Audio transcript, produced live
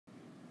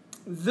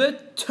The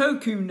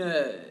Toku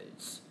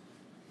Nerds.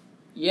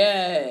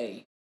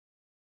 Yay!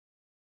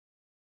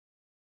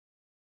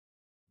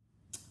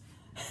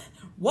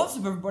 What's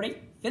up everybody,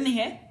 Finley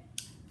here,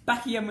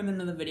 back again with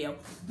another video,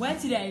 where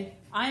today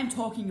I am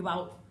talking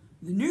about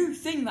the new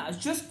thing that has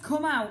just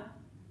come out,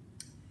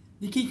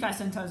 the Kikai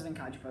sentai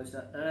zenkaiger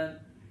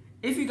poster.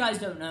 If you guys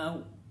don't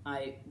know,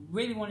 I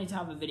really wanted to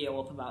have a video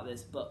up about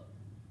this, but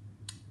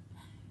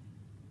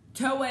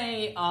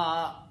Toei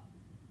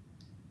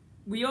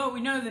we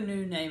know the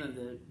new name of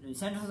the new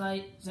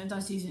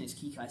sentai season is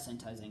Kikai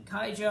sentai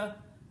zenkaiger.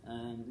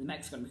 The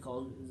mech's going to be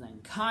called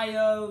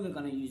zenkaiger. They're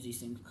going to use these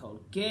things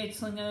called gear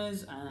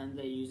slingers, and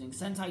they're using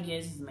sentai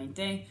gears as the main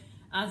thing.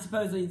 And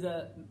supposedly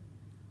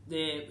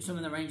some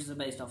of the ranges are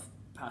based off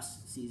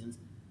past seasons.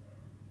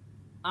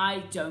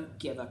 I don't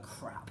give a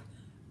crap.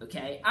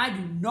 Okay, I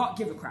do not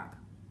give a crap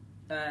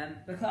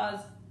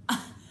because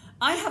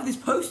I have this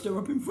poster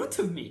up in front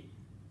of me,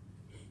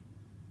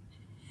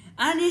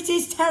 and it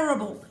is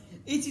terrible.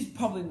 It is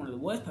probably one of the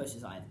worst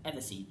posters I've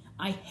ever seen.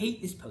 I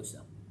hate this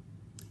poster.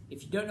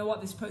 If you don't know what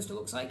this poster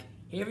looks like,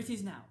 here it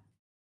is now.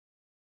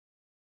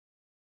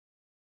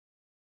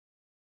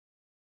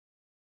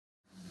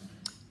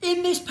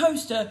 In this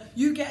poster,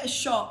 you get a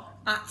shot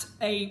at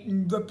a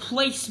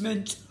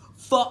replacement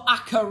for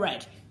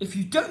Red. If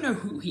you don't know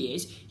who he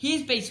is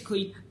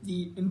basically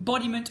the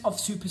embodiment of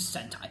Super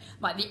Sentai.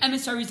 Like the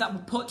emissaries that were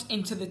put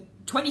into the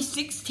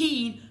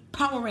 2016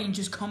 Power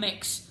Rangers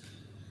comics.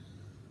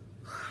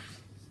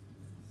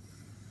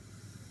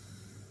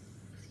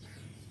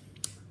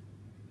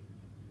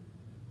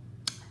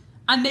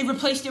 And they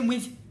replaced him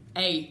with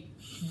a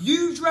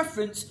huge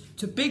reference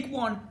to Big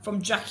One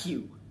from Jack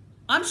Hugh.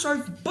 I'm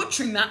sorry for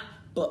butchering that,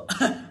 but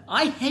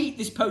I hate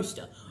this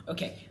poster.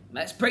 Okay,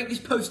 let's break this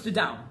poster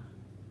down.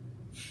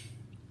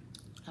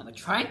 I'm going to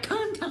try and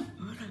calm down,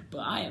 but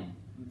I am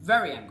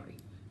very angry.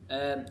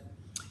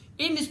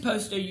 In this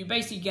poster, you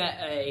basically get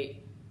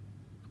a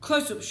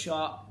close-up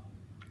shot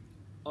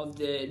of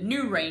the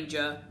new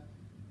Ranger,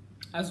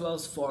 as well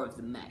as 4 of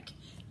the mech.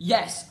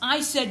 Yes,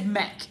 I said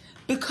mech,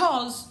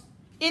 because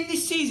in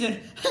this season,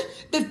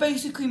 they've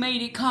basically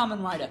made it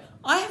Kamen Rider.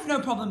 I have no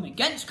problem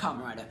against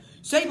Kamen Rider.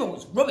 Saber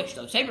was rubbish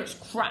though, Saber is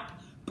crap.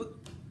 But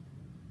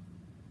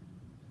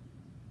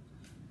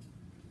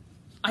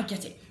I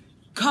get it.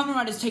 Kamen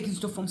Rider's taking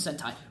stuff from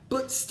Sentai,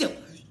 but still,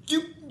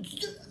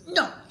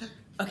 no.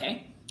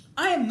 Okay,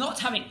 I am not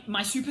having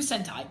my Super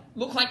Sentai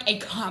look like a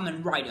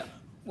Kamen Rider.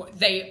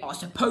 They are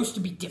supposed to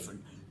be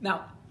different.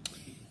 Now,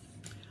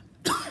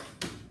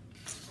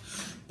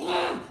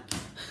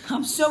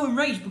 I'm so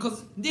enraged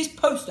because this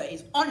poster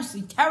is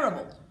honestly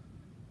terrible.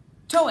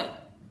 Toei,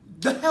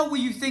 the hell were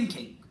you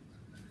thinking?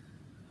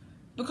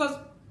 Because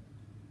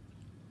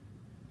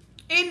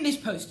in this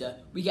poster,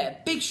 we get a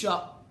big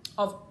shot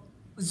of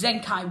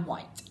Zenkai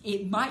White.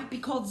 It might be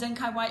called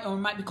Zenkai White or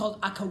it might be called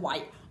Aka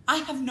White. I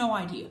have no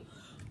idea.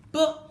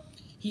 But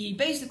he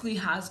basically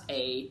has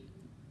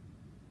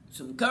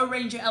some Go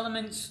Ranger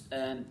elements.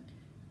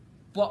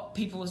 What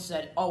people have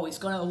said, oh, it's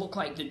going to look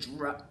like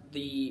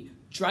the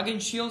Dragon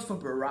Shield for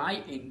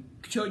Barai in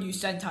Kyoryu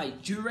Sentai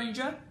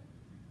Zyuranger.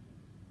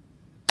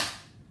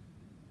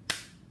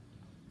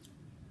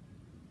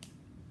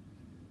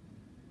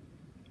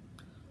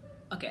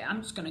 Okay,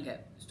 I'm just gonna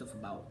get stuff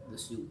about the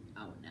suit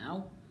out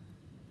now.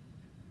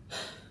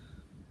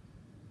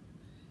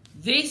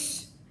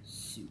 This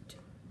suit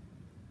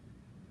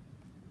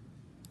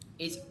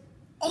is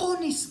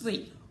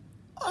honestly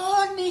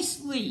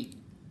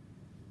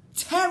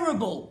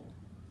terrible.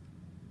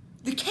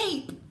 The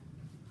cape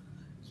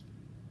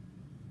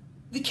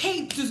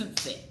doesn't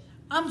fit.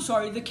 I'm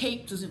sorry, the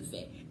cape doesn't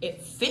fit.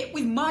 It fit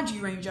with Magi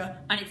Ranger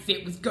and it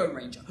fit with Go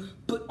Ranger.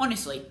 But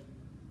honestly,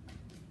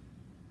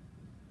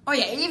 oh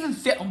yeah, it even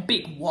fit on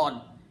Big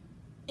One.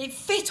 It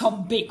fit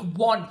on Big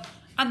One,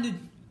 and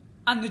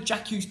the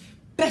Jack Hughes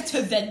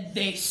better than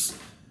this.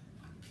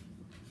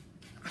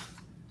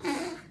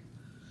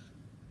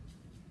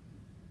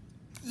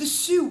 The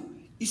suit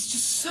is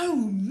just so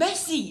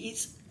messy.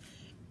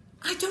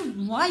 I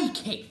don't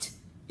like it.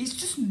 It's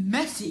just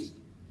messy.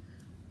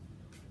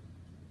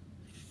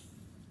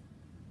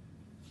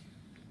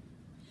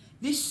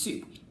 This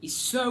suit is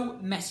so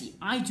messy.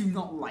 I do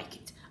not like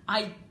it.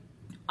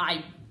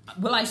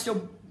 Will I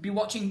still be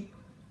watching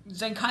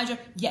Zenkaiger?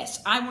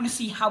 Yes, I want to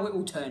see how it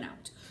will turn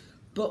out.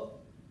 But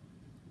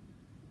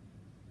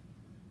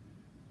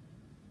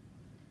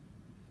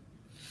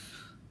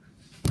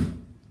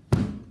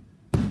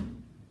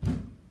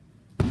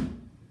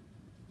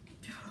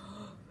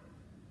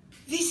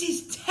this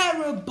is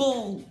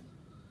terrible.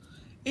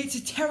 It's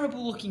a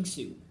terrible looking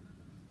suit.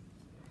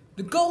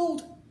 The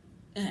gold,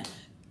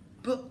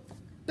 but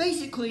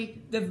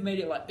basically they've made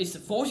it like it's the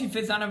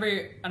 45th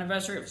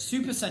anniversary of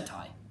Super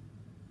Sentai.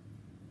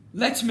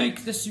 Let's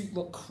make the suit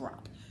look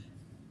crap.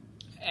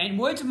 In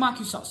words of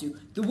Makusatsu,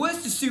 the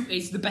worse the suit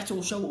is, the better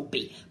the show will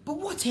be. But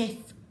what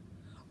if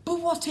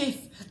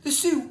the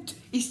suit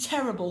is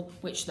terrible,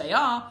 which they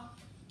are,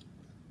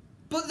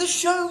 but the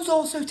show's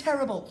also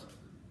terrible?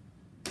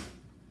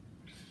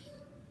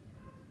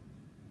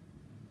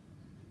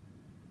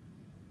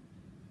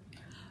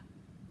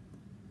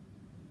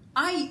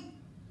 I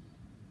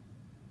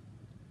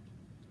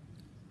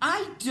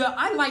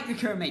like the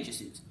current major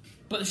suits,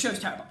 but the show's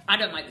terrible. I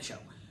don't like the show.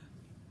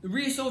 The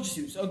real soldier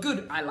suits are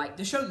good. I like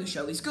the show. The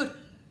show is good.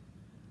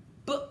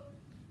 But,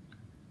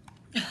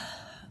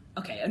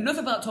 okay, enough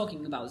about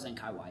talking about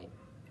Zenkai White.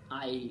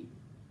 I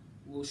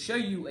will show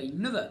you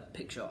another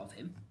picture of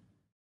him.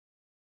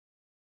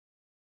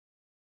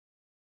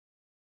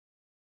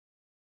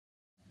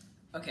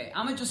 Okay,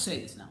 I'm gonna just say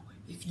this now.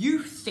 If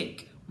you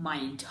think my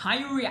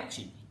entire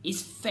reaction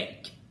is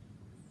fake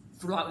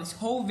throughout this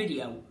whole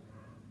video,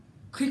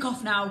 click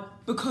off now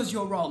because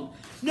you're wrong.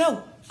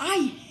 No,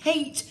 I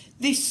hate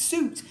this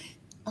suit.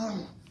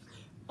 Oh,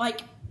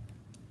 like,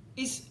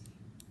 it's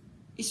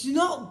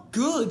not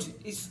good.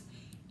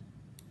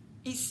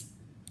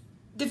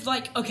 They've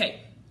like,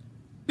 okay,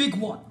 big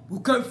one. We'll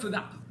go for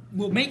that.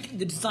 We'll make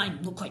the design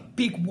look like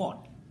big one.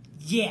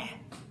 Yeah.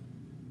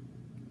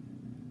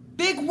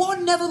 Big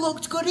one never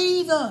looked good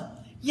either.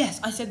 Yes,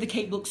 I said the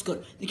cape looks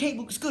good. The cape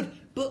looks good,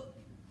 but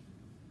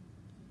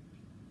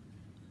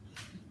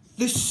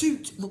the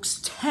suit looks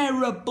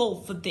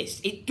terrible for this.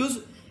 It does.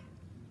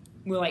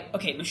 We're like,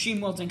 okay, Machine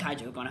World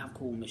Zenkaiger are gonna have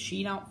cool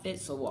machine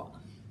outfits or what?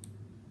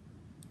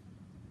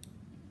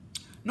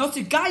 Not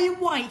a guy in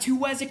white who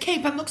wears a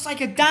cape and looks like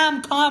a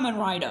damn Kamen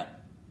Rider.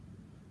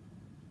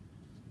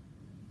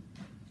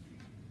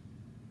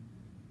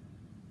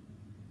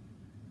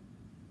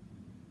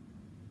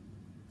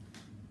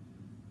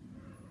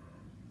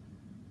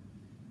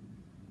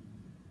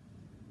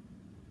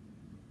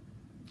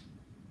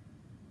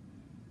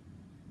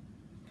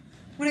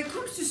 When it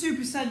comes to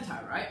Super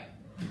Sentai, right?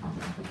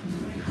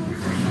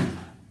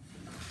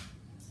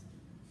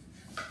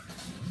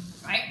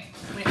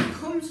 When it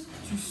comes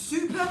to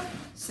Super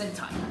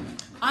Sentai,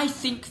 I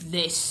think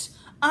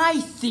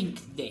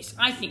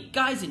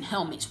guys in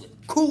helmets with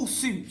cool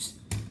suits.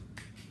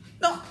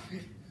 Not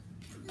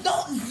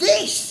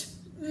this.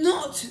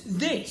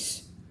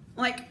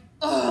 Like,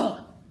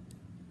 ugh.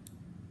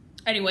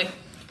 Anyway,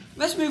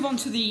 let's move on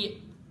to the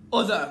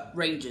other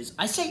rangers.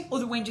 I say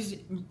other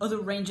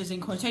rangers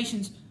in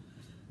quotations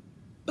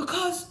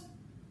because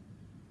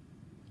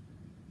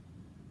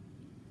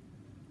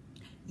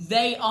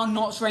they are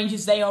not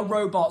rangers, they are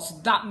robots.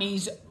 That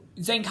means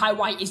Zenkai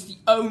White is the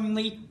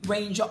only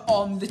ranger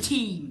on the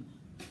team.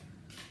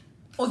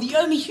 Or the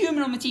only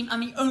human on the team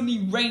and the only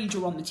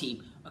ranger on the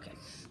team. Okay,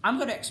 I'm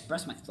going to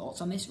express my thoughts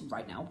on this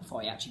right now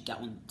before I actually get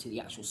on to the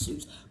actual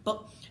suits.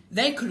 But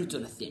they could have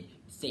done a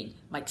thing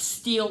like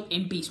Steel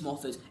in Beast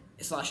Morphers /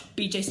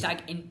 BJ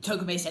Stag in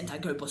Tokyo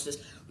Sentai Go Busters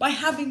by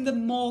having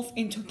them morph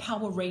into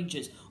Power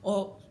Rangers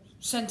or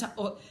Sentai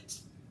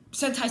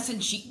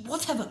Senshi,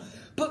 whatever.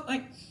 But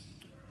like,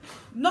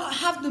 not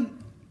have them.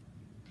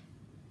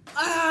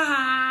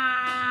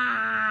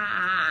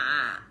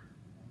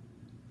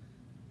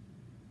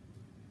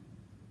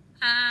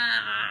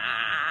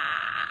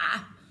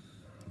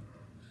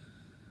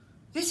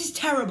 This is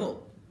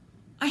terrible.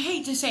 I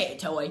hate to say it,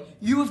 Toei,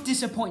 you have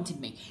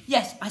disappointed me.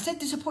 Yes, I said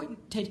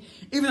disappointed,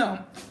 even though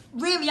I'm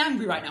really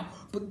angry right now,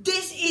 but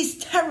this is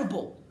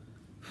terrible.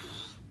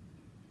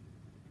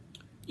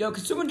 Yo,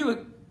 can someone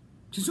do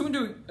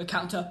a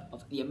counter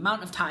of the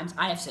amount of times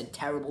I have said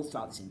terrible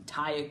throughout this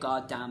entire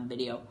goddamn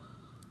video?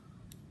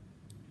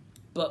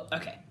 But,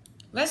 okay.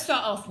 Let's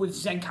start off with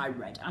Zenkai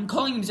Red. I'm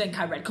calling him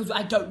Zenkai Red because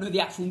I don't know the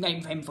actual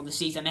name for him for the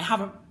season. They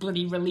haven't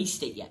bloody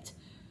released it yet.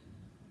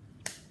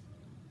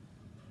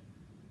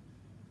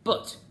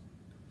 But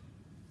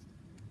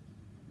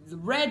the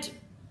red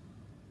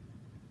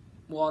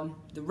one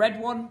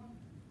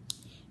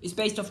is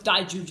based off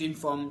Daijujin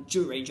from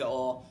Ranger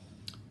or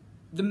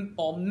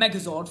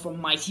Megazord from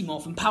Mighty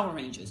Morphin Power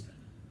Rangers.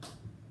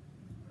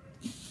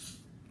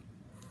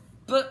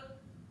 But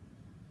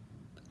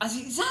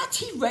is that a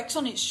T-Rex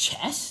on its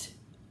chest?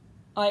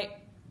 Like,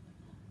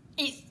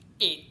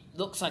 it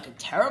looks like a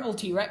terrible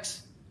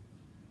T-Rex.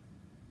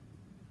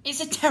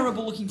 It's a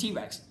terrible looking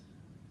T-Rex.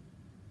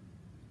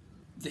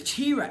 The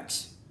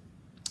T-Rex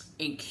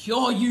in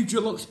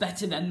Kyoryuger looks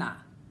better than that.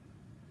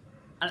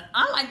 And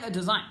I like the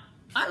design.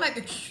 I like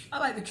the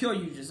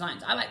Kyoryuger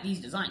designs. I like these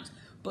designs.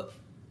 But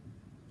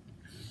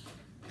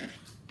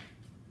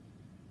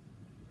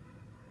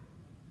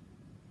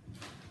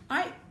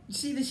you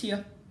see this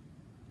here?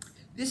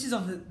 This is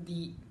of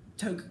the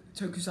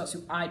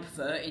tokusatsu I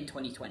prefer in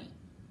 2020.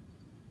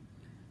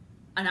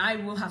 And I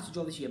will have to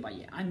draw this year by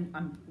year.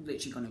 I'm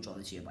literally going to draw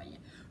this year by year.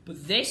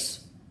 But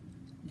this,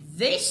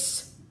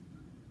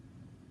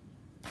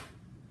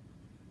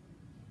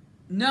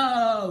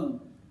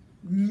 no,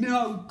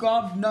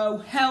 God, no,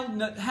 hell,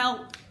 no,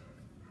 hell.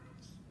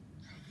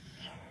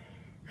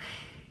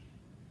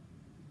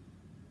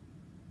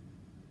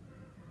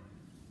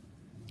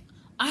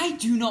 I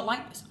do not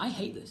like this. I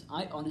hate this.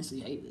 I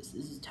honestly hate this.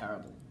 This is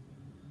terrible.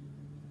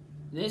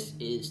 This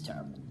is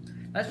terrible.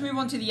 Let's move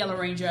on to the Yellow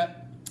Ranger.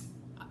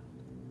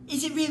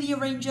 Is it really a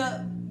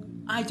Ranger?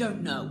 I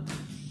don't know.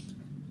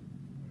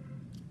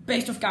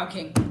 Based off Gao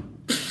King.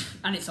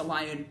 And it's a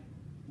lion.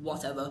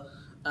 Whatever.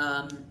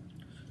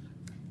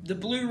 The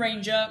Blue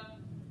Ranger.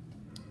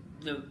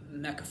 The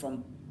mecha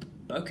from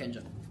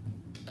Bokenger.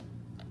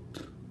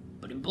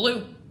 But in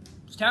blue.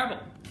 It's terrible.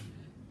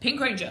 Pink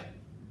Ranger.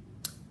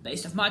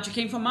 Based off Magic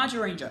King from Magic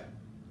Ranger.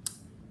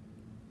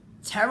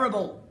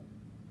 Terrible.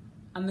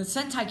 And the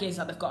sentai gears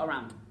that they've got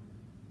around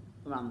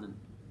them.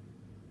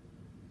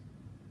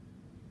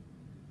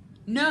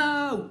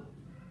 No!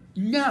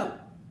 No!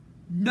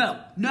 No!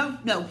 No!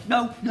 No!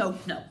 No! No!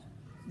 No!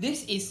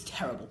 This is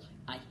terrible.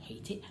 I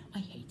hate it. I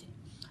hate it.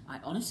 I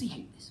honestly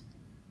hate this.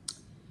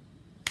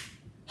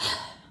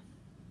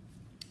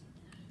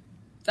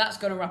 That's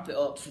going to wrap it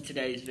up for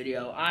today's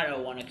video. I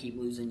don't want to keep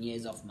losing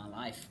years off my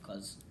life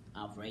because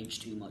I've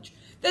raged too much.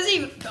 There's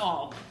even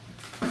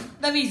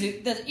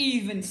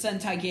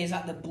sentai gears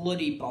at the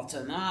bloody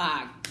bottom.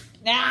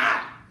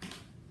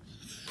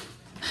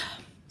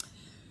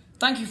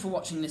 Thank you for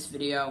watching this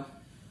video.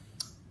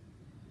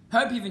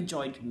 Hope you've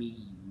enjoyed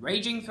me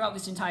raging throughout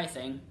this entire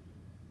thing.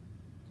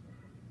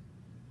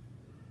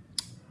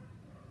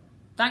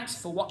 Thanks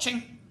for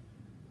watching,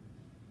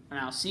 and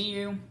I'll see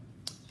you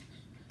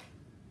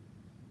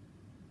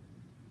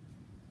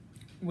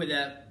with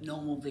a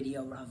normal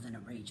video rather than a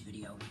rage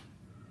video.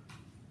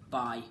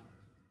 Bye.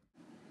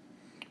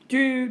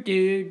 Do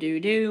do do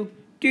do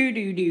do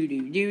do do do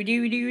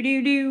do do do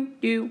do do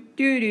do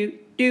do do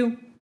do.